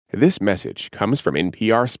This message comes from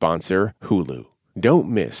NPR sponsor Hulu. Don't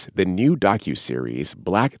miss the new docuseries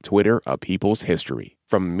Black Twitter: A People's History.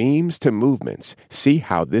 From memes to movements, see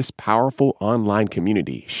how this powerful online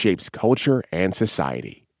community shapes culture and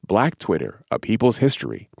society. Black Twitter: A People's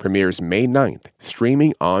History premieres May 9th,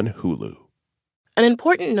 streaming on Hulu. An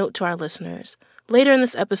important note to our listeners. Later in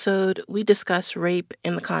this episode, we discuss rape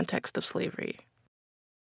in the context of slavery.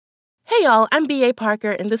 Hey y'all, I'm B.A.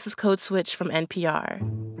 Parker, and this is Code Switch from NPR.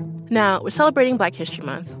 Now, we're celebrating Black History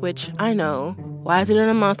Month, which I know, why is it in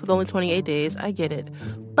a month with only 28 days? I get it.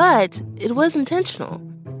 But it was intentional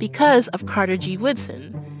because of Carter G.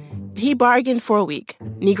 Woodson. He bargained for a week,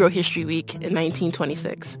 Negro History Week in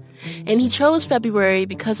 1926. And he chose February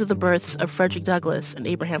because of the births of Frederick Douglass and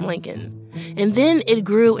Abraham Lincoln. And then it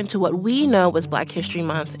grew into what we know was Black History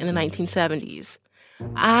Month in the 1970s.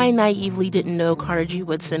 I naively didn't know Carter G.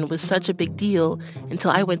 Woodson was such a big deal until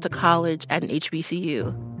I went to college at an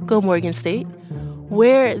HBCU, go Morgan State,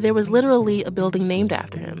 where there was literally a building named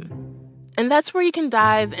after him. And that's where you can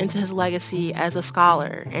dive into his legacy as a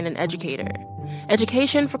scholar and an educator.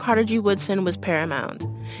 Education for Carter G. Woodson was paramount.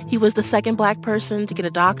 He was the second Black person to get a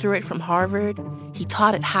doctorate from Harvard. He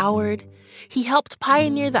taught at Howard. He helped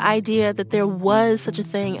pioneer the idea that there was such a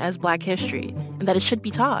thing as Black history and that it should be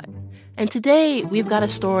taught. And today, we've got a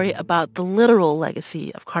story about the literal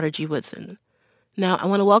legacy of Carter G. Woodson. Now, I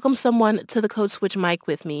want to welcome someone to the Code Switch mic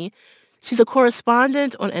with me. She's a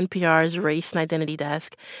correspondent on NPR's Race and Identity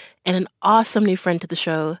Desk and an awesome new friend to the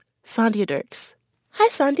show, Sandhya Dirks. Hi,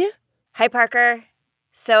 Sandhya. Hi, Parker.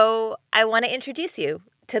 So I want to introduce you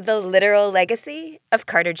to the literal legacy of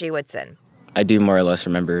Carter G. Woodson. I do more or less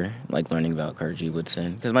remember, learning about Carter G.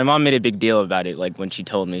 Woodson. Because my mom made a big deal about it, when she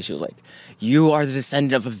told me. She was like, you are the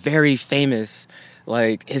descendant of a very famous,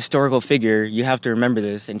 historical figure. You have to remember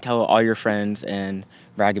this and tell all your friends and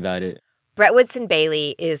brag about it. Brett Woodson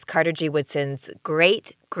Bailey is Carter G. Woodson's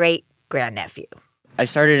great-great-grandnephew. I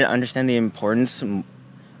started to understand the importance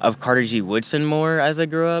of Carter G. Woodson more as I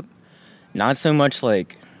grew up. Not so much,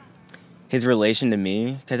 his relation to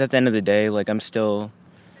me. Because at the end of the day, I'm still...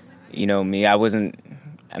 me, I'm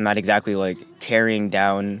not exactly, carrying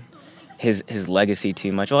down his legacy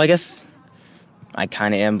too much. Well, I guess I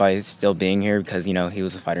kind of am by still being here because, he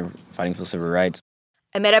was fighting for civil rights.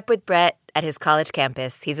 I met up with Brett at his college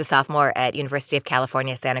campus. He's a sophomore at University of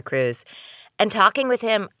California, Santa Cruz. And talking with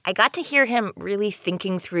him, I got to hear him really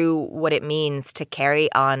thinking through what it means to carry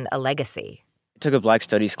on a legacy. I took a Black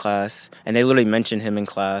Studies class, and they literally mentioned him in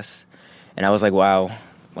class. And I was like, wow,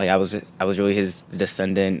 I was really his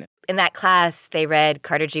descendant. In that class, they read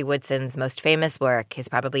Carter G. Woodson's most famous work, his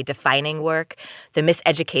probably defining work, The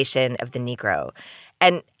Miseducation of the Negro.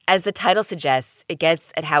 And as the title suggests, it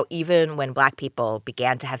gets at how even when Black people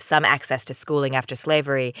began to have some access to schooling after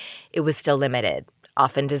slavery, it was still limited,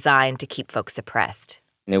 often designed to keep folks suppressed.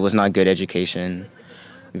 It was not good education.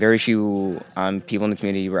 Very few people in the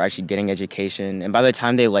community were actually getting education. And by the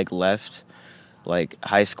time they, left...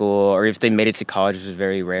 high school, or if they made it to college, which was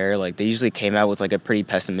very rare, they usually came out with, a pretty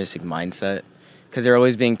pessimistic mindset. Because they're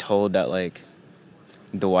always being told that,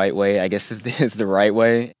 the white way, I guess, is the right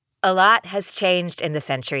way. A lot has changed in the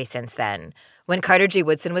century since then. When Carter G.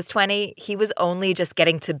 Woodson was 20, he was only just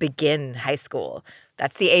getting to begin high school.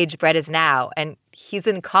 That's the age Brett is now, and he's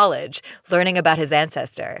in college, learning about his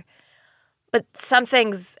ancestor. But some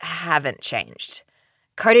things haven't changed.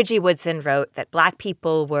 Carter G. Woodson wrote that Black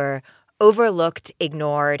people were overlooked,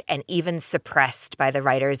 ignored, and even suppressed by the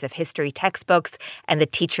writers of history textbooks and the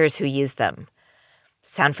teachers who used them.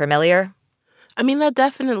 Sound familiar? I mean, that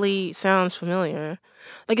definitely sounds familiar.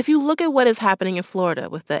 If you look at what is happening in Florida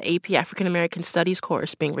with the AP African American Studies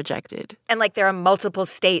course being rejected. And there are multiple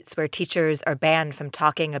states where teachers are banned from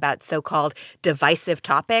talking about so-called divisive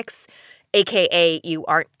topics, a.k.a. you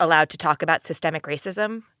aren't allowed to talk about systemic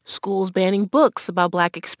racism. Schools banning books about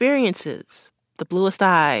Black experiences. The Bluest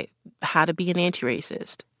Eye, How to Be an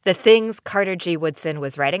Anti-Racist. The things Carter G. Woodson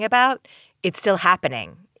was writing about, it's still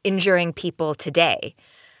happening, injuring people today.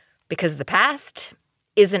 Because the past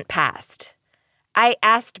isn't past. I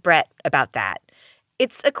asked Brett about that.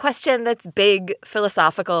 It's a question that's big,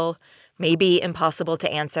 philosophical, maybe impossible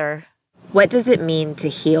to answer. What does it mean to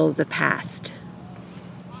heal the past?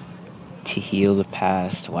 To heal the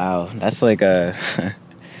past? Wow, that's a...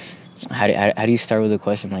 how do you start with a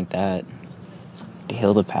question like that? To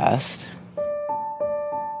heal the past?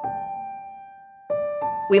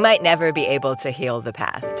 We might never be able to heal the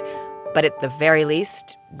past, but at the very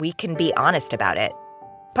least, we can be honest about it.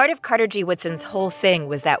 Part of Carter G. Woodson's whole thing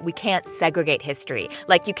was that we can't segregate history.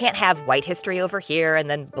 You can't have white history over here and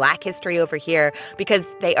then Black history over here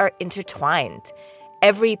because they are intertwined.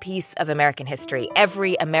 Every piece of American history,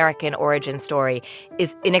 every American origin story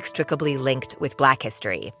is inextricably linked with Black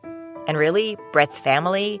history. And really, Brett's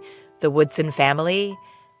family, the Woodson family,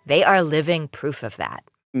 they are living proof of that.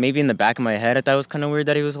 Maybe in the back of my head, I thought it was kind of weird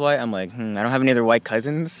that he was white. I'm like, I don't have any other white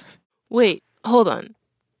cousins. Wait, hold on.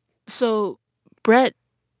 So Brett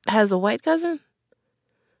has a white cousin?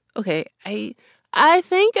 Okay, I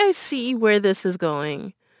think I see where this is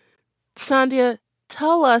going. Sandhya,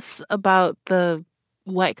 tell us about the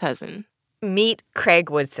white cousin. Meet Craig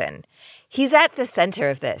Woodson. He's at the center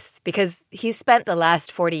of this because he's spent the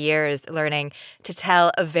last 40 years learning to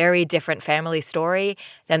tell a very different family story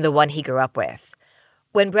than the one he grew up with.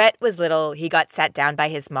 When Brett was little, he got sat down by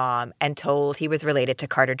his mom and told he was related to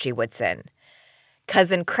Carter G. Woodson.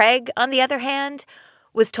 Cousin Craig, on the other hand,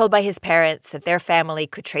 was told by his parents that their family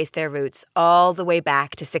could trace their roots all the way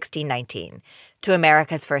back to 1619, to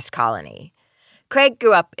America's first colony. Craig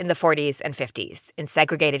grew up in the 40s and 50s in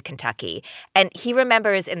segregated Kentucky, and he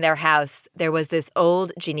remembers in their house there was this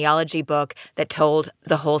old genealogy book that told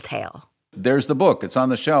the whole tale. There's the book. It's on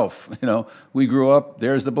the shelf. We grew up,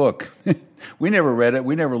 there's the book. We never read it.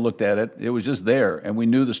 We never looked at it. It was just there, and we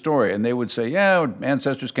knew the story. And they would say, yeah,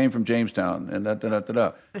 ancestors came from Jamestown, and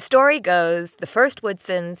da-da-da-da-da. The story goes, the first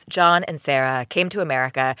Woodsons, John and Sarah, came to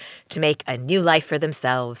America to make a new life for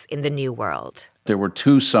themselves in the New World. There were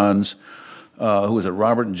two sons. Who was it,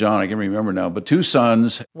 Robert and John? I can't remember now, but two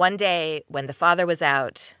sons. One day, when the father was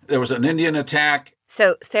out, there was an Indian attack.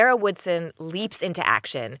 So Sarah Woodson leaps into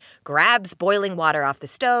action, grabs boiling water off the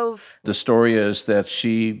stove. The story is that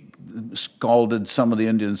she scalded some of the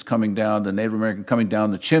Indians coming down, the Native American coming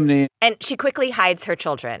down the chimney. And she quickly hides her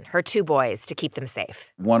children, her two boys, to keep them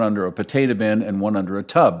safe. One under a potato bin and one under a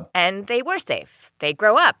tub. And they were safe. They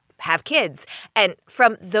grow up, have kids. And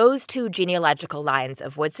from those two genealogical lines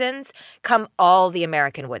of Woodsons come all the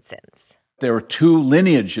American Woodsons. There were two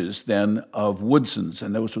lineages then of Woodsons,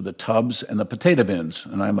 and those were the tubs and the potato bins,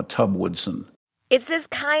 and I'm a tub Woodson. It's this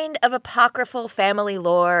kind of apocryphal family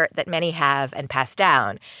lore that many have and pass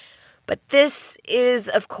down. But this is,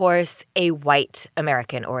 of course, a white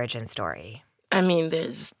American origin story. I mean,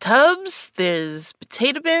 there's tubs, there's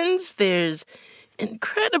potato bins, there's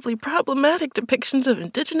incredibly problematic depictions of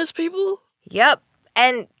indigenous people. Yep.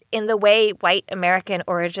 And in the way white American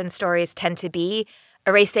origin stories tend to be,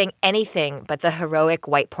 erasing anything but the heroic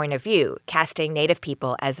white point of view, casting Native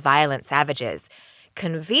people as violent savages,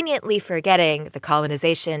 conveniently forgetting the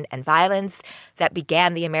colonization and violence that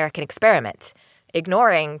began the American experiment,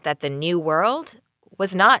 ignoring that the New World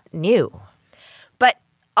was not new. But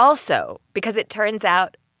also because it turns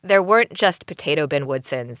out there weren't just potato bin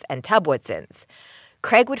Woodsons and tub Woodsons.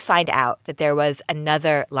 Craig would find out that there was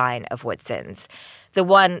another line of Woodsons, the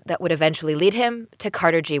one that would eventually lead him to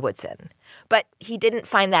Carter G. Woodson. But he didn't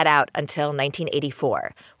find that out until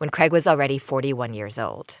 1984, when Craig was already 41 years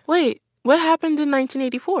old. Wait, what happened in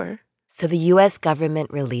 1984? So the U.S. government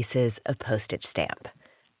releases a postage stamp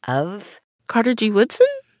of Carter G. Woodson?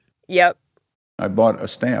 Yep. I bought a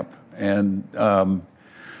stamp, and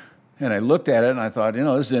I looked at it, and I thought,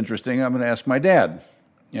 this is interesting. I'm going to ask my dad.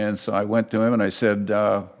 And so I went to him, and I said,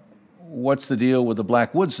 what's the deal with the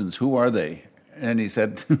Black Woodsons? Who are they? And he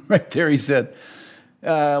said, right there, he said,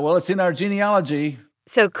 well, it's in our genealogy.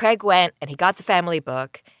 So Craig went, and he got the family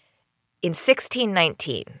book. In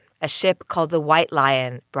 1619, a ship called the White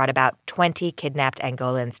Lion brought about 20 kidnapped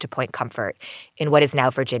Angolans to Point Comfort in what is now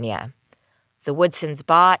Virginia. The Woodsons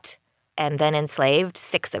bought and then enslaved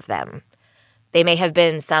 6 of them. They may have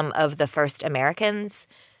been some of the first Americans.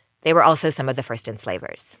 They were also some of the first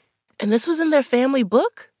enslavers. And this was in their family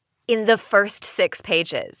book? In the first 6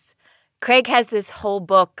 pages. Craig has this whole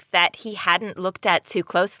book that he hadn't looked at too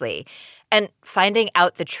closely. And finding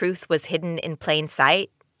out the truth was hidden in plain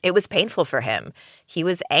sight, it was painful for him. He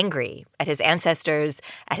was angry at his ancestors,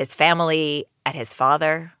 at his family, at his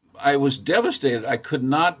father. I was devastated. I could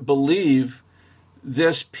not believe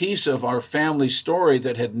this piece of our family story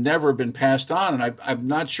that had never been passed on. And I'm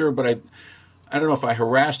not sure, but I don't know if I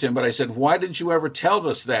harassed him, but I said, why didn't you ever tell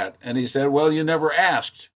us that? And he said, well, you never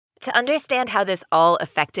asked. To understand how this all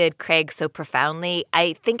affected Craig so profoundly,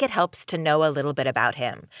 I think it helps to know a little bit about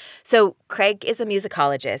him. So Craig is a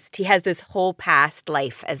musicologist. He has this whole past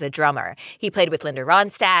life as a drummer. He played with Linda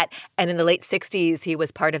Ronstadt, and in the late 60s, he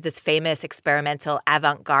was part of this famous experimental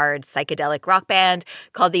avant-garde psychedelic rock band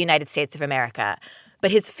called the United States of America.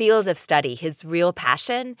 But his field of study, his real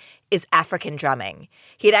passion, is African drumming.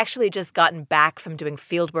 He had actually just gotten back from doing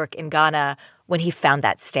fieldwork in Ghana when he found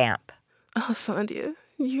that stamp. Oh, Sandhya,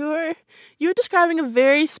 You're describing a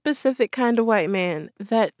very specific kind of white man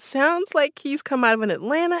that sounds like he's come out of an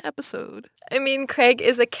Atlanta episode. I mean, Craig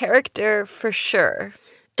is a character for sure.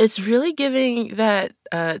 It's really giving that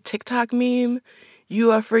TikTok meme,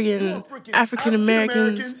 you are friggin' African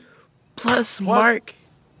Americans plus Mark.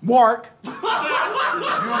 Mark. You know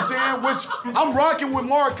what I'm saying? Which I'm rocking with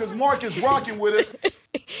Mark because Mark is rocking with us.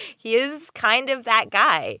 He is kind of that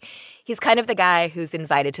guy. He's kind of the guy who's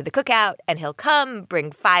invited to the cookout, and he'll come,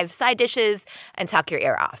 bring 5 side dishes, and talk your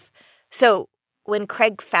ear off. So when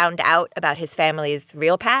Craig found out about his family's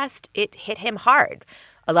real past, it hit him hard.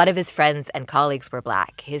 A lot of his friends and colleagues were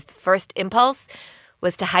Black. His first impulse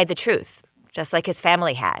was to hide the truth, just like his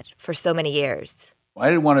family had for so many years. I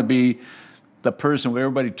didn't want to be the person where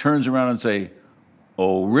everybody turns around and say,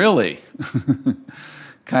 oh, really?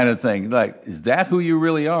 kind of thing. Like, is that who you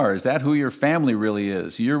really are? Is that who your family really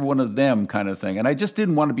is? You're one of them kind of thing. And I just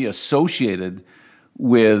didn't want to be associated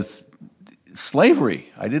with slavery.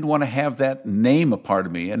 I didn't want to have that name a part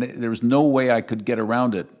of me. And there was no way I could get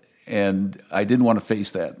around it. And I didn't want to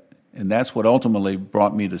face that. And that's what ultimately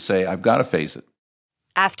brought me to say, I've got to face it.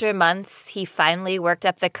 After months, he finally worked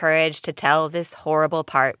up the courage to tell this horrible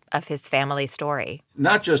part of his family story.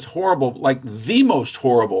 Not just horrible, like the most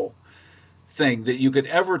horrible thing that you could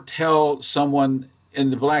ever tell someone in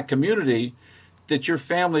the Black community, that your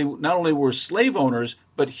family not only were slave owners,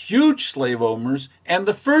 but huge slave owners and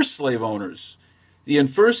the first slave owners, the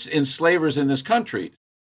first enslavers in this country.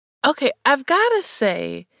 Okay, I've got to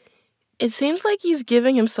say, it seems like he's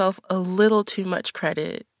giving himself a little too much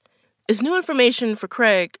credit. It's new information for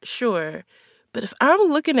Craig, sure, but if I'm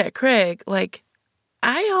looking at Craig, like,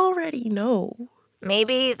 I already know.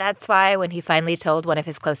 Maybe that's why when he finally told one of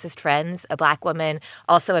his closest friends, a Black woman,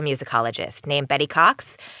 also a musicologist, named Betty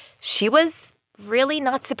Cox, she was really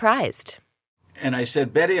not surprised. And I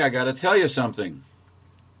said, Betty, I got to tell you something.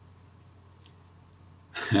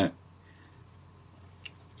 I'm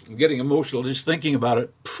getting emotional just thinking about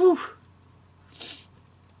it. Phew.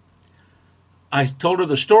 I told her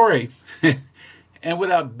the story, and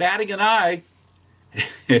without batting an eye,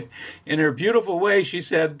 in her beautiful way, she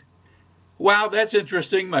said, wow, that's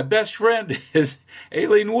interesting. My best friend is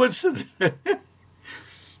Aileen Woodson.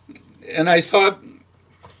 And I thought,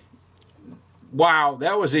 wow,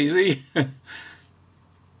 that was easy.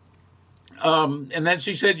 And then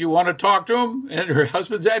she said, you want to talk to him? And her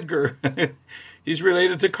husband's Edgar. He's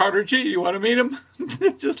related to Carter G. You want to meet him?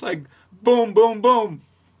 Just like boom, boom, boom.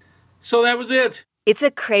 So that was it. It's a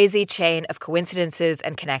crazy chain of coincidences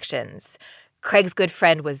and connections. Craig's good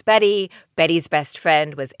friend was Betty. Betty's best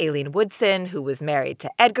friend was Aileen Woodson, who was married to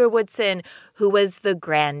Edgar Woodson, who was the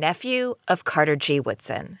grandnephew of Carter G.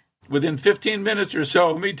 Woodson. Within 15 minutes or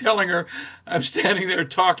so of me telling her, I'm standing there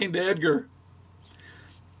talking to Edgar.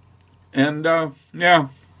 And, yeah.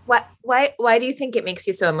 Why do you think it makes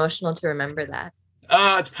you so emotional to remember that?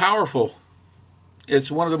 It's powerful. It's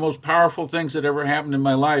one of the most powerful things that ever happened in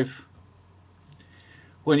my life.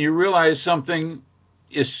 When you realize something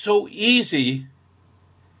is so easy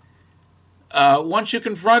once you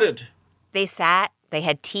confront it. They sat, they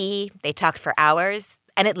had tea, they talked for hours,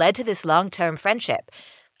 and it led to this long-term friendship.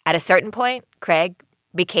 At a certain point, Craig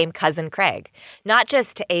became Cousin Craig, not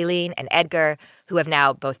just to Aileen and Edgar, who have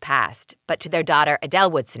now both passed, but to their daughter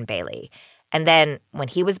Adele Woodson Bailey. And then, when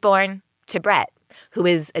he was born, to Brett, who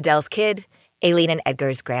is Adele's kid, Aileen and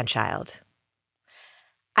Edgar's grandchild.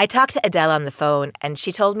 I talked to Adele on the phone, and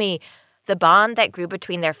she told me the bond that grew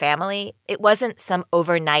between their family, it wasn't some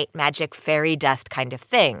overnight magic fairy dust kind of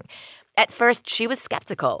thing. At first, she was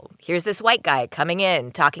skeptical. Here's this white guy coming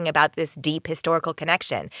in, talking about this deep historical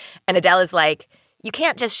connection. And Adele is like, you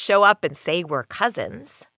can't just show up and say we're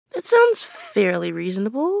cousins. That sounds fairly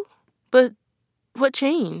reasonable, but what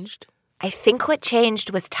changed? I think what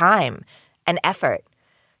changed was time and effort.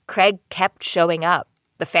 Craig kept showing up.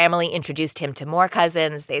 The family introduced him to more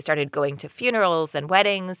cousins. They started going to funerals and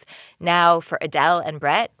weddings. Now, for Adele and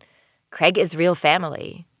Brett, Craig is real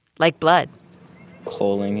family, like blood.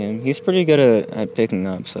 Calling him. He's pretty good at picking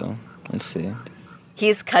up, so let's see.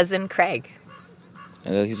 He's Cousin Craig.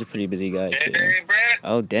 He's a pretty busy guy, too. Hey, Brett.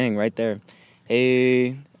 Oh, dang, right there.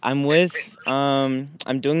 Hey, I'm with, I'm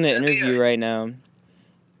doing the interview right now.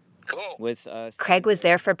 Cool. With Craig was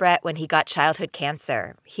there for Brett when he got childhood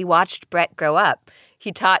cancer. He watched Brett grow up.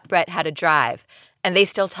 He taught Brett how to drive, and they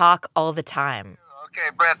still talk all the time.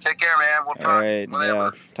 Okay, Brett, take care, man. We'll talk. All right, whenever.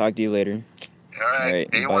 yeah. Talk to you later. All right.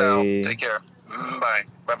 Be well. Take care. Bye.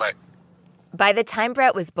 Bye-bye. By the time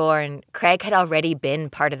Brett was born, Craig had already been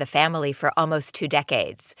part of the family for almost 2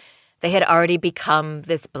 decades. They had already become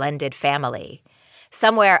this blended family.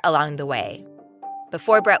 Somewhere along the way.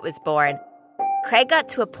 Before Brett was born, Craig got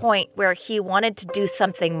to a point where he wanted to do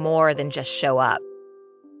something more than just show up.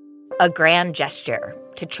 A grand gesture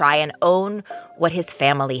to try and own what his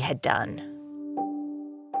family had done.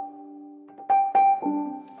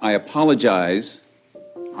 I apologize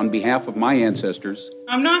on behalf of my ancestors.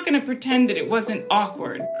 I'm not going to pretend that it wasn't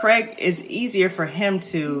awkward. Craig, is easier for him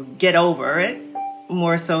to get over it,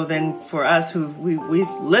 more so than for us who we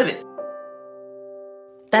live it.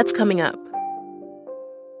 That's coming up.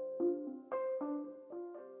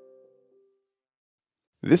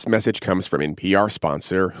 This message comes from NPR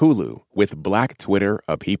sponsor Hulu with Black Twitter,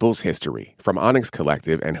 A People's History from Onyx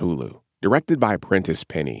Collective and Hulu. Directed by Prentice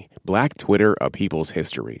Penny, Black Twitter, A People's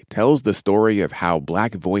History tells the story of how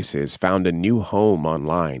Black voices found a new home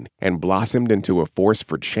online and blossomed into a force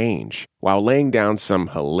for change while laying down some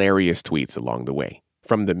hilarious tweets along the way.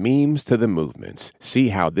 From the memes to the movements, see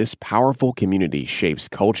how this powerful community shapes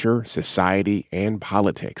culture, society, and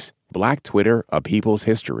politics. Black Twitter, A People's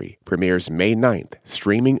History premieres May 9th,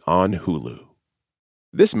 streaming on Hulu.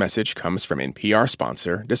 This message comes from NPR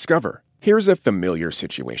sponsor Discover. Here's a familiar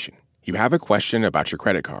situation. You have a question about your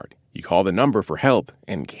credit card. You call the number for help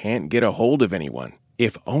and can't get a hold of anyone.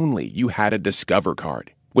 If only you had a Discover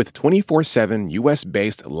card. With 24/7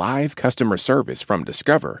 U.S.-based live customer service from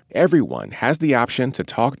Discover, everyone has the option to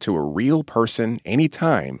talk to a real person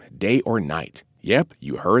anytime, day or night. Yep,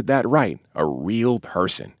 you heard that right, a real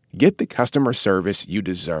person. Get the customer service you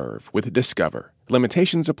deserve with Discover.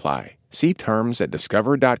 Limitations apply. See terms at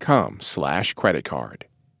discover.com/creditcard.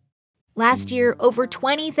 Last year, over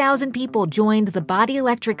 20,000 people joined the Body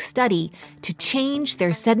Electric study to change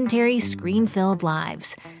their sedentary, screen-filled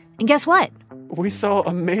lives. And guess what? We saw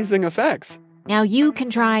amazing effects. Now you can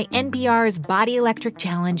try NPR's Body Electric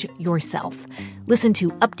Challenge yourself. Listen to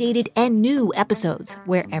updated and new episodes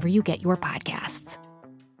wherever you get your podcasts.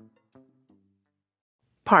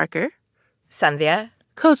 Parker. Sandhya.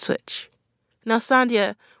 Code Switch. Now,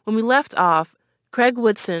 Sandhya, when we left off, Craig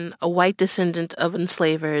Woodson, a white descendant of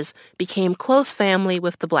enslavers, became close family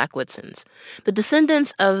with the Black Woodsons, the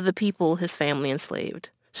descendants of the people his family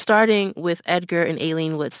enslaved, starting with Edgar and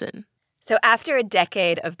Aileen Woodson. So after a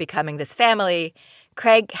decade of becoming this family,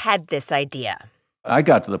 Craig had this idea. I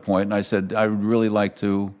got to the point and I said, I would really like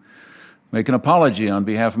to make an apology on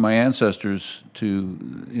behalf of my ancestors to,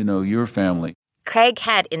 your family. Craig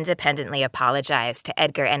had independently apologized to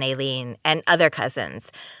Edgar and Aileen and other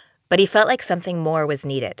cousins, but he felt like something more was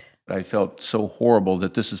needed. I felt so horrible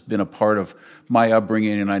that this has been a part of my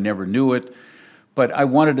upbringing and I never knew it. But I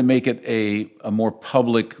wanted to make it a more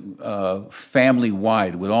public,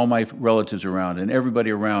 family-wide, with all my relatives around and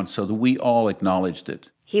everybody around so that we all acknowledged it.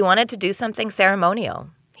 He wanted to do something ceremonial.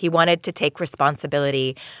 He wanted to take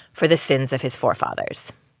responsibility for the sins of his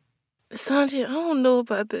forefathers. Sandhya, I don't know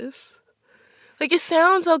about this. It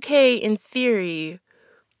sounds okay in theory,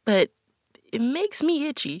 but it makes me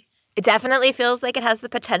itchy. It definitely feels like it has the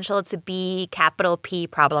potential to be capital P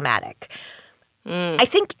problematic. I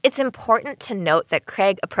think it's important to note that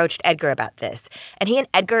Craig approached Edgar about this, and he and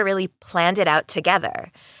Edgar really planned it out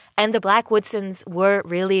together. And the Black Woodsons were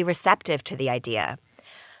really receptive to the idea.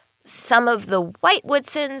 Some of the white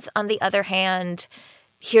Woodsons, on the other hand,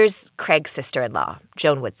 here's Craig's sister-in-law,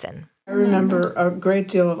 Joan Woodson. I remember a great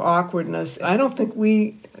deal of awkwardness. I don't think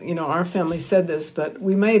we, our family said this, but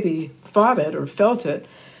we maybe thought it or felt it.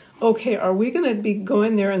 Okay, are we going to be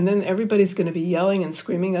going there and then everybody's going to be yelling and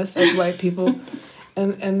screaming us as white people?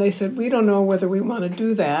 And they said, we don't know whether we want to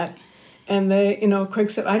do that. And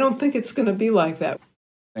Craig said, I don't think it's going to be like that.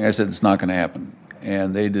 I said, it's not going to happen.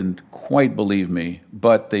 And they didn't quite believe me,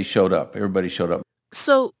 but they showed up. Everybody showed up.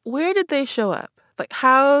 So where did they show up?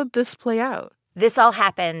 How'd this play out? This all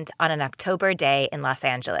happened on an October day in Los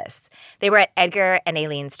Angeles. They were at Edgar and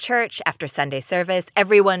Aileen's church after Sunday service,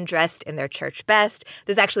 everyone dressed in their church best.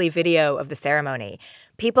 There's actually video of the ceremony.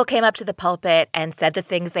 People came up to the pulpit and said the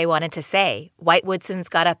things they wanted to say. White Woodsons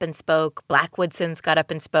got up and spoke. Black Woodsons got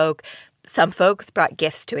up and spoke. Some folks brought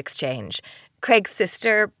gifts to exchange. Craig's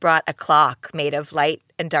sister brought a clock made of light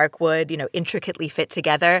and dark wood, intricately fit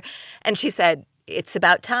together. And she said, it's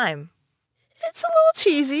about time. It's a little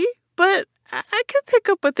cheesy, but I could pick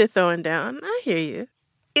up what they're throwing down. I hear you.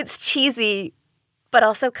 It's cheesy, but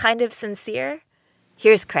also kind of sincere.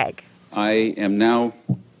 Here's Craig. I am now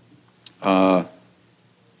going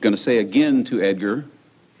to say again to Edgar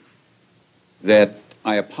that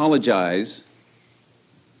I apologize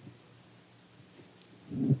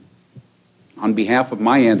on behalf of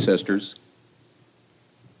my ancestors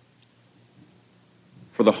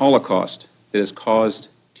for the Holocaust that is caused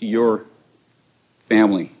to your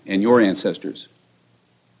family and your ancestors.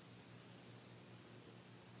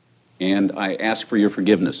 And I ask for your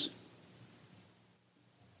forgiveness.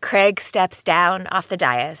 Craig steps down off the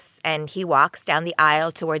dais, and he walks down the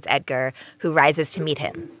aisle towards Edgar, who rises to meet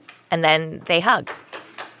him. And then they hug.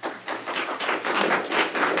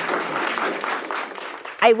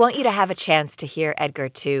 I want you to have a chance to hear Edgar,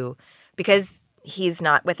 too, because he's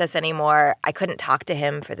not with us anymore. I couldn't talk to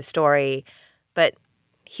him for the story, but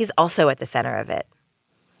he's also at the center of it.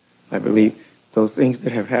 I believe those things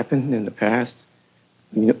that have happened in the past,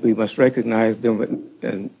 we must recognize them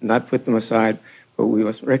and not put them aside, but we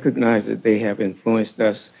must recognize that they have influenced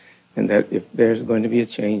us, and that if there's going to be a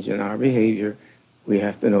change in our behavior, we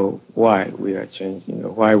have to know why we are changing,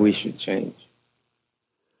 or why we should change.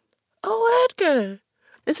 Oh, Edgar.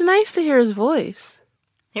 It's nice to hear his voice.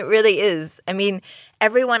 It really is. I mean,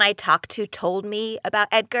 everyone I talked to told me about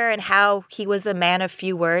Edgar and how he was a man of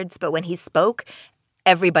few words, but when he spoke,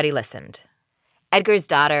 everybody listened. Edgar's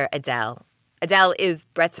daughter, Adele. Adele is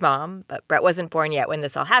Brett's mom, but Brett wasn't born yet when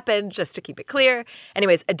this all happened, just to keep it clear.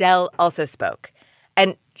 Anyways, Adele also spoke.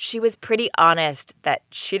 And she was pretty honest that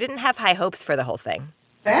she didn't have high hopes for the whole thing.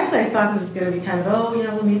 Actually, I thought this was going to be kind of,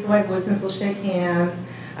 we'll meet the White Woodsons, we'll shake hands.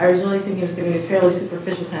 I was really thinking it was going to be a fairly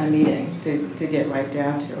superficial kind of meeting to get right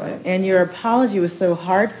down to it. And your apology was so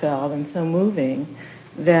heartfelt and so moving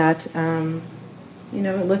that,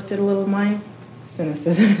 it lifted a little of my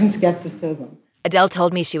cynicism and skepticism. Adele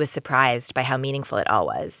told me she was surprised by how meaningful it all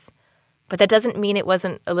was. But that doesn't mean it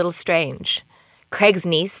wasn't a little strange. Craig's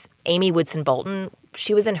niece, Amy Woodson Bolton,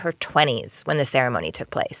 she was in her 20s when the ceremony took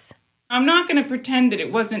place. I'm not going to pretend that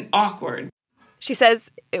it wasn't awkward. She says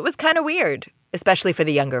it was kind of weird, especially for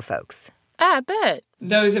the younger folks. I bet.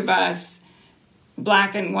 Those of us,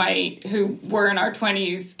 black and white, who were in our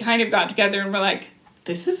 20s, kind of got together and were like,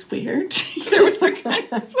 this is weird. There was a kind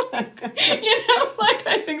of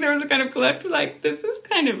I think there was a kind of collective, this is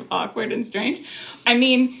kind of awkward and strange. I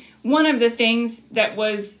mean, one of the things that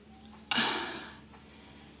was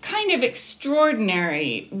kind of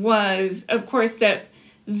extraordinary was, of course, that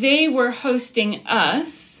they were hosting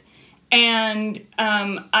us, and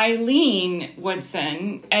Eileen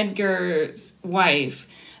Woodson, Edgar's wife,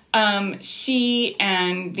 she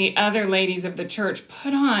and the other ladies of the church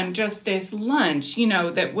put on just this lunch,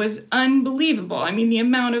 that was unbelievable. I mean, the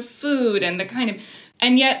amount of food and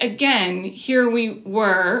and yet again, here we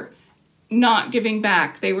were not giving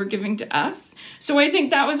back. They were giving to us. So I think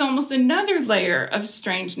that was almost another layer of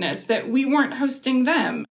strangeness, that we weren't hosting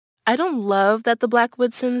them. I don't love that the Black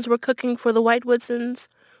Woodsons were cooking for the White Woodsons,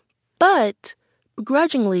 but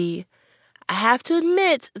begrudgingly, I have to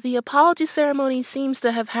admit the apology ceremony seems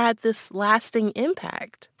to have had this lasting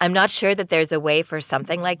impact. I'm not sure that there's a way for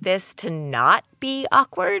something like this to not be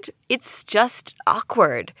awkward. It's just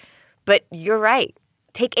awkward. But you're right.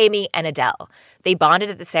 Take Amy and Adele. They bonded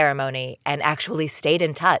at the ceremony and actually stayed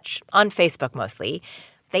in touch, on Facebook mostly.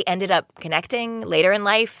 They ended up connecting later in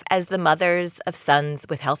life as the mothers of sons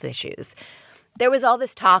with health issues. There was all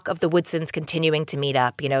this talk of the Woodsons continuing to meet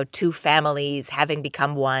up, two families having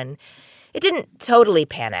become one. It didn't totally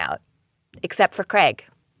pan out, except for Craig.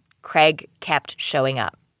 Craig kept showing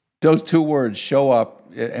up. Those two words, show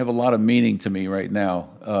up, have a lot of meaning to me right now.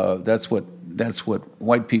 That's what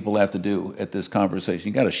white people have to do at this conversation.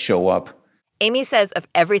 You got to show up. Amy says of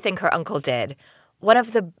everything her uncle did, one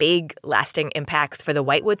of the big lasting impacts for the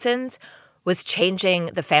White Woodsons was changing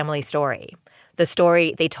the family story, the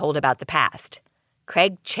story they told about the past.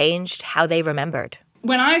 Craig changed how they remembered.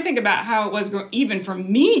 When I think about how it was even for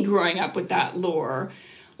me growing up with that lore,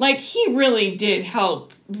 he really did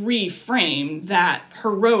help reframe that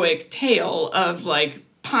heroic tale of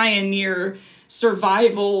pioneer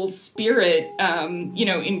survival spirit,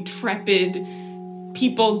 intrepid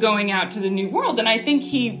people going out to the new world. And I think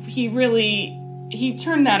he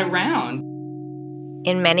turned that around.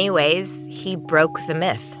 In many ways, he broke the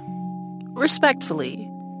myth. Respectfully,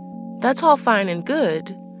 that's all fine and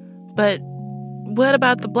good, but what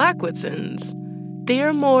about the Black Woodsons?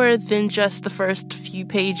 They're more than just the first few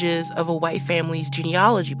pages of a white family's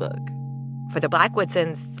genealogy book. For the Black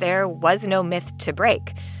Woodsons, there was no myth to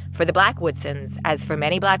break. For the Black Woodsons, as for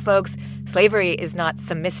many Black folks, slavery is not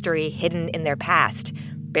some mystery hidden in their past,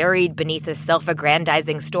 buried beneath a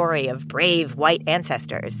self-aggrandizing story of brave white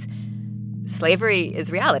ancestors. Slavery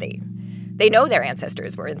is reality. They know their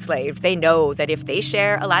ancestors were enslaved. They know that if they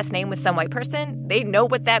share a last name with some white person, they know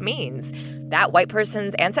what that means. That white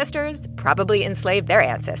person's ancestors probably enslaved their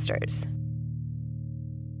ancestors.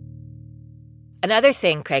 Another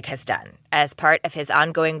thing Craig has done as part of his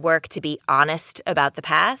ongoing work to be honest about the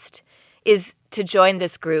past is to join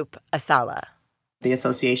this group, ASALH, the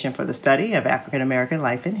Association for the Study of African American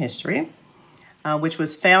Life and History, which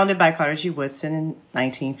was founded by Carter G. Woodson in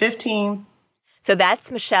 1915. So that's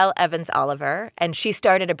Michelle Evans Oliver, and she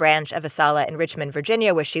started a branch of ASALH in Richmond,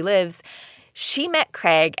 Virginia, where she lives. She met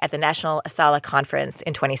Craig at the National ASALH Conference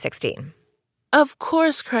in 2016. Of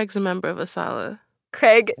course Craig's a member of ASALH.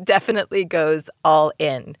 Craig definitely goes all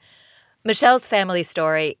in. Michelle's family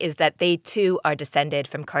story is that they, too, are descended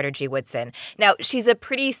from Carter G. Woodson. Now, she's a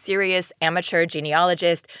pretty serious amateur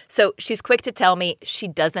genealogist, so she's quick to tell me she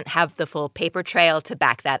doesn't have the full paper trail to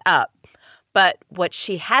back that up. But what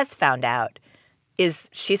she has found out is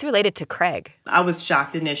she's related to Craig. I was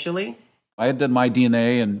shocked initially. I had done my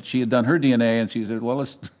DNA, and she had done her DNA, and she said, well,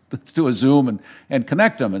 let's do a Zoom and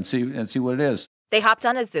connect them and see what it is. They hopped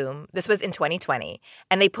on a Zoom. This was in 2020.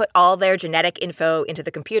 And they put all their genetic info into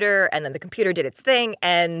the computer, and then the computer did its thing,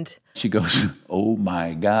 and... She goes, oh,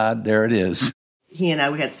 my God, there it is. He and I,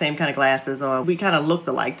 we had the same kind of glasses on. We kind of looked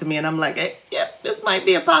alike to me, and I'm like, hey, yep, this might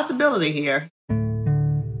be a possibility here.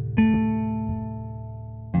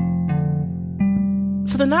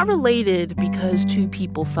 So they're not related because two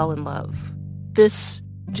people fell in love. This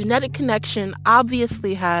genetic connection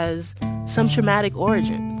obviously has some traumatic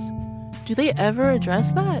origins. Do they ever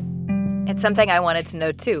address that? It's something I wanted to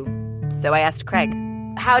know, too. So I asked Craig.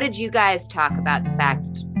 How did you guys talk about the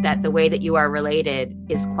fact that the way that you are related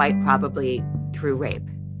is quite probably through rape?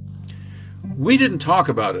 We didn't talk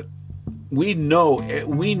about it. We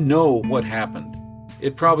know what happened.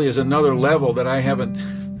 It probably is another level that I haven't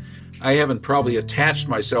probably attached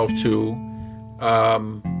myself to,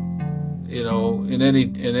 in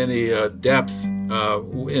any depth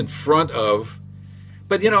in front of.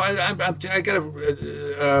 But I got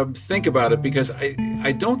to think about it, because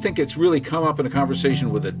I don't think it's really come up in a conversation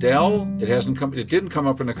with Adele. It didn't come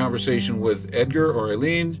up in a conversation with Edgar or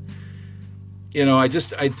Eileen. I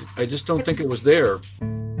just don't think it was there.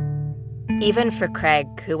 Even for Craig,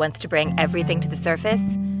 who wants to bring everything to the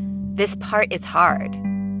surface, this part is hard.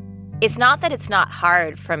 It's not that it's not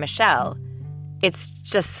hard for Michelle. It's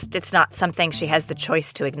just it's not something she has the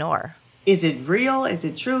choice to ignore. Is it real? Is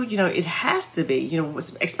it true? It has to be,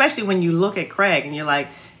 especially when you look at Craig and you're like,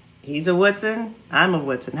 he's a Woodson, I'm a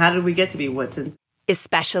Woodson. How did we get to be Woodsons?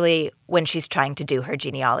 Especially when she's trying to do her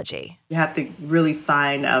genealogy. You have to really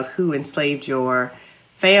find out who enslaved your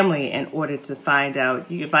family in order to find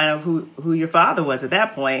out. You can find out who your father was at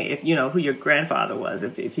that point, if who your grandfather was,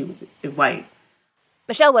 if he was white.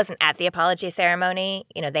 Michelle wasn't at the apology ceremony.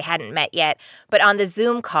 They hadn't met yet. But on the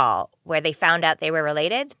Zoom call where they found out they were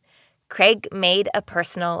related, Craig made a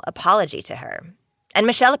personal apology to her. And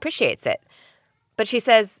Michelle appreciates it. But she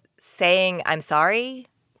says saying I'm sorry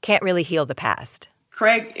can't really heal the past.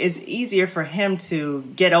 Craig, is easier for him to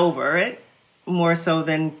get over it, more so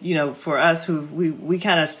than, for us who we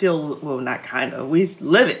kind of still, well, not kind of, we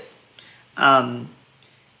live it.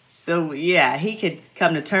 So, yeah, he could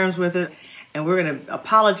come to terms with it, and we're going to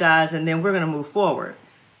apologize, and then we're going to move forward.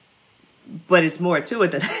 But it's more to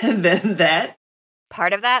it than that.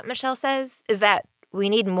 Part of that, Michelle says, is that we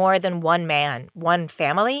need more than one man, one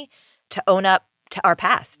family, to own up to our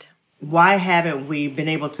past. Why haven't we been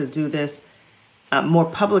able to do this more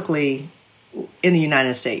publicly in the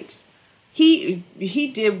United States? He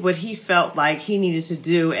did what he felt like he needed to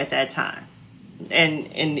do at that time. And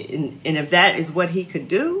if that is what he could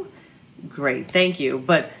do, great, thank you.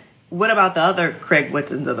 But what about the other Craig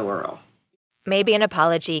Woodsons of the world? Maybe an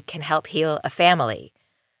apology can help heal a family.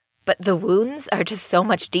 But the wounds are just so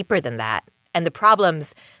much deeper than that. And the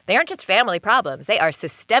problems, they aren't just family problems. They are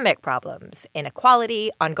systemic problems.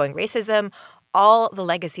 Inequality, ongoing racism, all the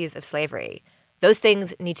legacies of slavery. Those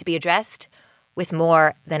things need to be addressed with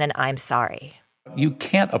more than an I'm sorry. You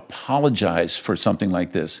can't apologize for something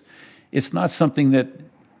like this. It's not something that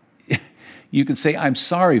you can say I'm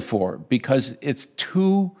sorry for, because it's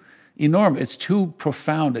too enormous. It's too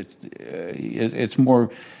profound. It's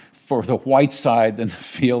more for the white side than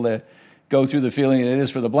go through the feeling it is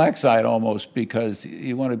for the black side, almost, because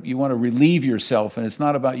you want to relieve yourself, and it's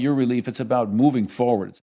not about your relief, it's about moving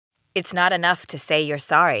forward. It's not enough to say you're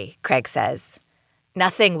sorry, Craig says.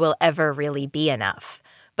 Nothing will ever really be enough.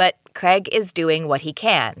 But Craig is doing what he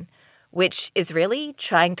can, which is really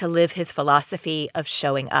trying to live his philosophy of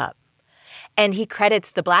showing up. And he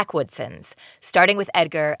credits the Black Woodsons, starting with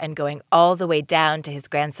Edgar and going all the way down to his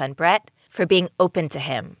grandson Brett, for being open to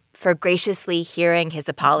him, for graciously hearing his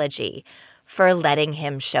apology, for letting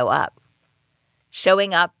him show up.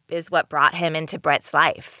 Showing up is what brought him into Brett's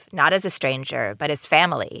life, not as a stranger, but as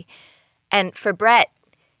family. And for Brett,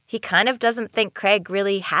 he kind of doesn't think Craig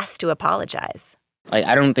really has to apologize.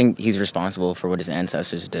 I don't think he's responsible for what his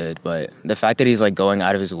ancestors did, but the fact that he's going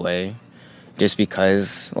out of his way just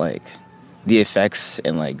because the effects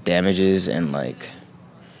and damages and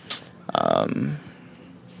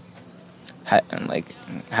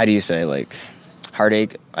how do you say, like,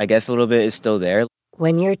 heartache, I guess a little bit is still there.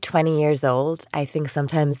 When you're 20 years old, I think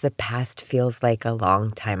sometimes the past feels like a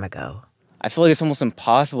long time ago. I feel like it's almost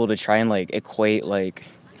impossible to try and, like, equate, like,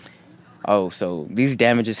 oh, so these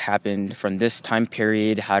damages happened from this time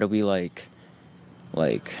period. How do we, like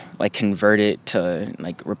convert it to,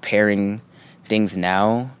 like, repairing things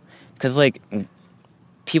now? Because, like,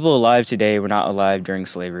 people alive today were not alive during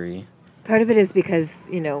slavery. Part of it is because,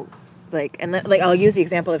 I'll use the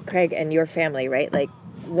example of Craig and your family, right? Like,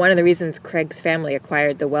 one of the reasons Craig's family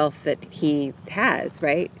acquired the wealth that he has,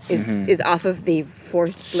 right, is off of the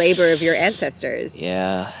forced labor of your ancestors.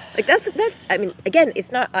 Yeah. Like, that's I mean, again,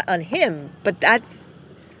 it's not on him, but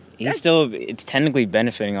it's technically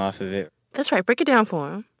benefiting off of it. That's right. Break it down for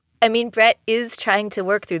him. I mean, Brett is trying to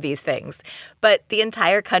work through these things, but the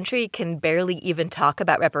entire country can barely even talk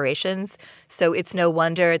about reparations, so it's no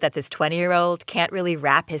wonder that this 20-year-old can't really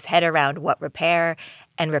wrap his head around what repair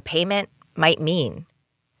and repayment might mean.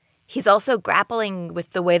 He's also grappling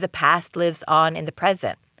with the way the past lives on in the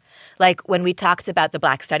present. Like when we talked about the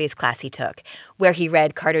Black Studies class he took, where he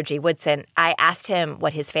read Carter G. Woodson, I asked him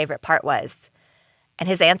what his favorite part was. And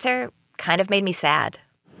his answer kind of made me sad.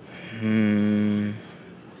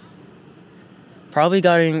 Probably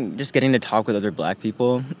getting to talk with other Black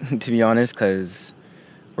people, to be honest, because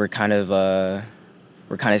we're kind of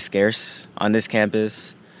scarce on this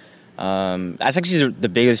campus. That's actually the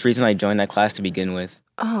biggest reason I joined that class to begin with.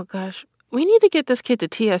 Oh, gosh. We need to get this kid to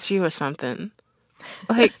TSU or something.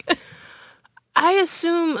 Like, I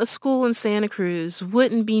assume a school in Santa Cruz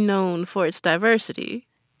wouldn't be known for its diversity.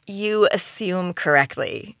 You assume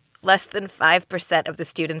correctly. Less than 5% of the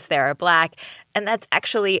students there are Black, and that's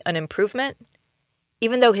actually an improvement.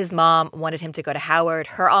 Even though his mom wanted him to go to Howard,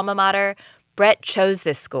 her alma mater, Brett chose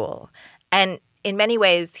this school. And in many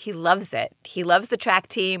ways, he loves it. He loves the track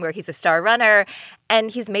team where he's a star runner, and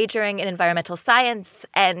he's majoring in environmental science,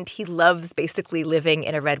 and he loves basically living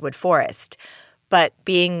in a redwood forest. But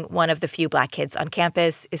being one of the few Black kids on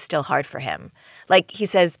campus is still hard for him. Like, he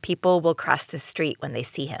says people will cross the street when they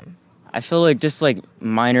see him. I feel like just, like,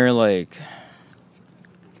 minor, like,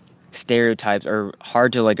 stereotypes are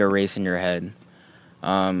hard to, like, erase in your head.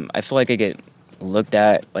 I feel like I get looked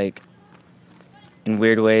at, like, in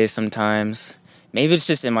weird ways sometimes. Maybe it's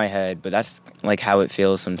just in my head, but that's, like, how it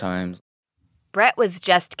feels sometimes. Brett was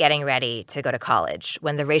just getting ready to go to college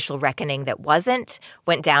when the racial reckoning that went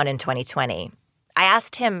down in 2020. I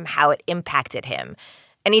asked him how it impacted him,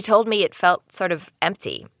 and he told me it felt sort of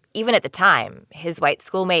empty. Even at the time, his white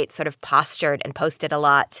schoolmates sort of postured and posted a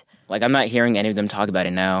lot. Like, I'm not hearing any of them talk about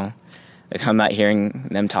it now. Like, I'm not hearing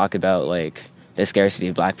them talk about, like, the scarcity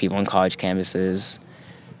of Black people on college campuses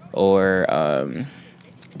or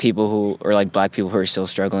people who, or, like, Black people who are still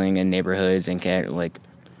struggling in neighborhoods and can't, like,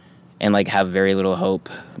 and, like, have very little hope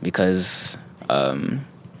because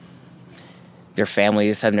their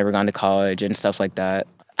families have never gone to college and stuff like that.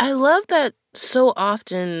 I love that so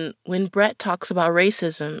often when Brett talks about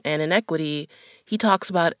racism and inequity, he talks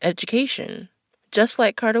about education, just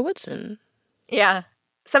like Carter Woodson. Yeah.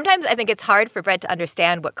 Sometimes I think it's hard for Brett to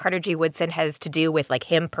understand what Carter G. Woodson has to do with, like,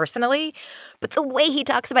 him personally, but the way he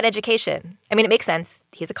talks about education, I mean, it makes sense.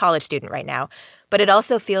 He's a college student right now, but it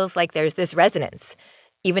also feels like there's this resonance,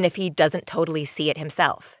 even if he doesn't totally see it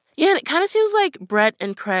himself. Yeah, and it kind of seems like Brett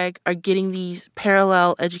and Craig are getting these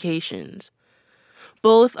parallel educations.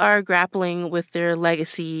 Both are grappling with their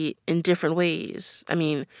legacy in different ways. I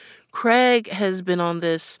mean, Craig has been on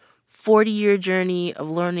this 40-year journey of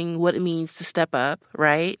learning what it means to step up,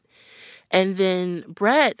 right? And then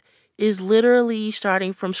Brett is literally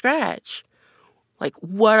starting from scratch. Like,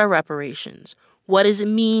 what are reparations? What does it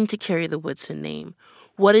mean to carry the Woodson name?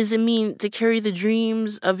 What does it mean to carry the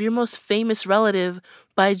dreams of your most famous relative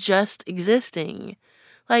by just existing?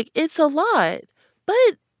 Like, it's a lot, but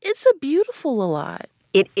it's a beautiful a lot.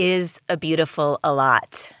 It is a beautiful a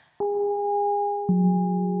lot.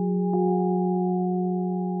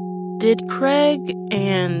 Did Craig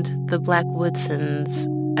and the Black Woodsons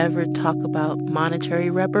ever talk about monetary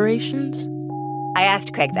reparations? I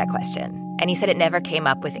asked Craig that question, and he said it never came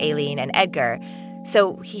up with Aileen and Edgar,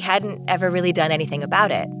 so he hadn't ever really done anything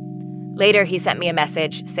about it. Later, he sent me a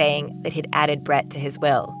message saying that he'd added Brett to his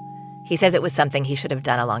will. He says it was something he should have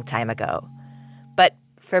done a long time ago. But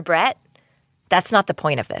for Brett, that's not the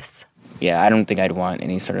point of this. Yeah, I don't think I'd want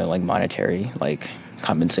any sort of, like, monetary, like,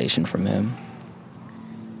 compensation from him.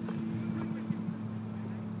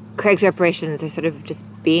 Craig's reparations are sort of just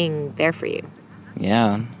being there for you.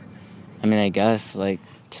 Yeah. I mean, I guess, like,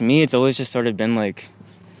 to me, it's always just sort of been, like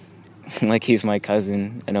he's my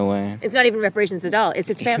cousin in a way. It's not even reparations at all. It's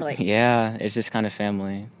just family. Yeah, it's just kind of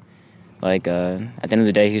family. Like, at the end of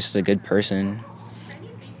the day, he's just a good person.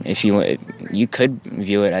 If you could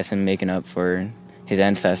view it as him making up for his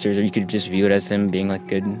ancestors, or you could just view it as him being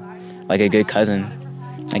like a good cousin.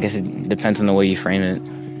 I guess it depends on the way you frame it.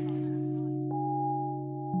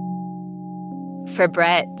 For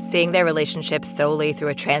Brett, seeing their relationship solely through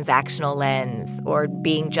a transactional lens or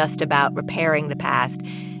being just about repairing the past,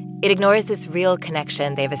 it ignores this real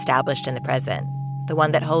connection they've established in the present, the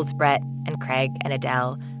one that holds Brett and Craig and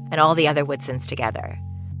Adele and all the other Woodsons together.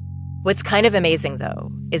 What's kind of amazing,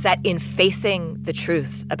 though, is that in facing the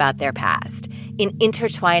truth about their past, in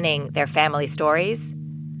intertwining their family stories,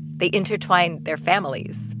 they intertwined their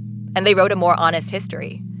families, and they wrote a more honest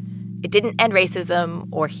history. It didn't end racism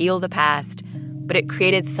or heal the past, but it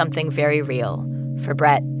created something very real for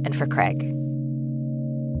Brett and for Craig.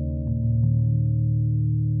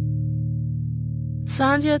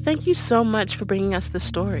 Sandhya, thank you so much for bringing us this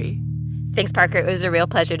story. Thanks, Parker. It was a real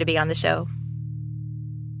pleasure to be on the show.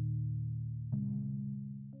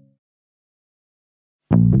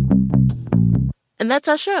 And that's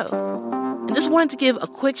our show. I just wanted to give a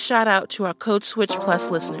quick shout out to our Code Switch Plus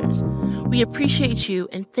listeners. We appreciate you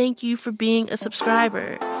and thank you for being a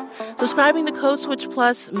subscriber. Subscribing to Code Switch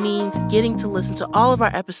Plus means getting to listen to all of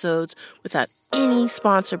our episodes without any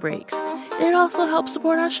sponsor breaks. And it also helps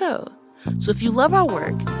support our show. So if you love our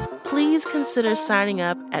work, please consider signing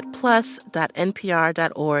up at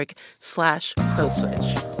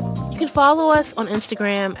plus.npr.org/codeswitch. You can follow us on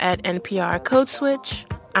Instagram at NPR Codeswitch.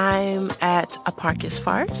 I'm at Aparkis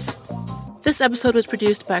Farce. This episode was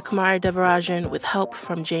produced by Kumari Devarajan with help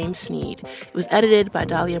from James Sneed. It was edited by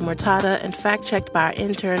Dahlia Murtada and fact-checked by our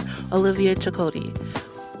intern, Olivia Chakoti.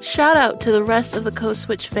 Shout out to the rest of the Code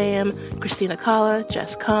Switch fam: Christina Kala,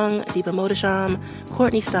 Jess Kung, Deepa Modasham,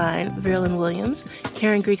 Courtney Stein, Verlin Williams,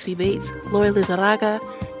 Karen Grigsby Bates, Lori Lizarraga,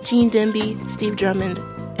 Gene Demby, Steve Drummond,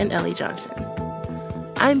 and Ellie Johnson.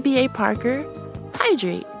 I'm B.A. Parker.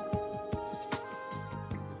 Hydrate.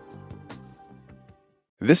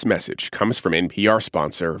 This message comes from NPR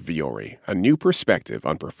sponsor Vuori, a new perspective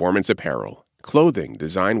on performance apparel. Clothing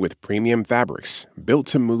designed with premium fabrics, built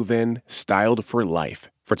to move in, styled for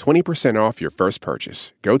life. For 20% off your first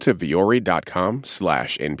purchase, go to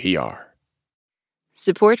vuori.com/NPR.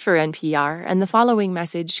 Support for NPR and the following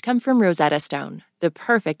message come from Rosetta Stone, the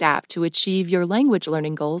perfect app to achieve your language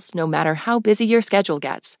learning goals no matter how busy your schedule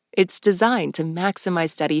gets. It's designed to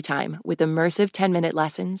maximize study time with immersive 10-minute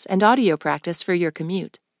lessons and audio practice for your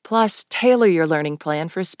commute. Plus, tailor your learning plan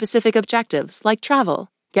for specific objectives like travel.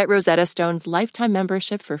 Get Rosetta Stone's lifetime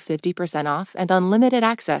membership for 50% off and unlimited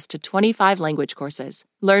access to 25 language courses.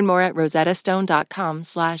 Learn more at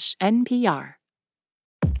rosettastone.com/NPR.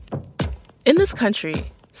 In this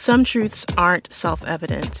country, some truths aren't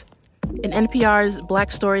self-evident. In NPR's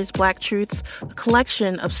Black Stories, Black Truths, a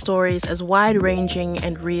collection of stories as wide-ranging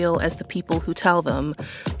and real as the people who tell them,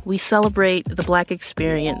 we celebrate the Black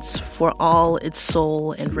experience for all its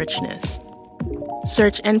soul and richness.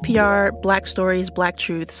 Search NPR Black Stories, Black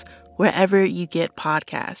Truths wherever you get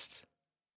podcasts.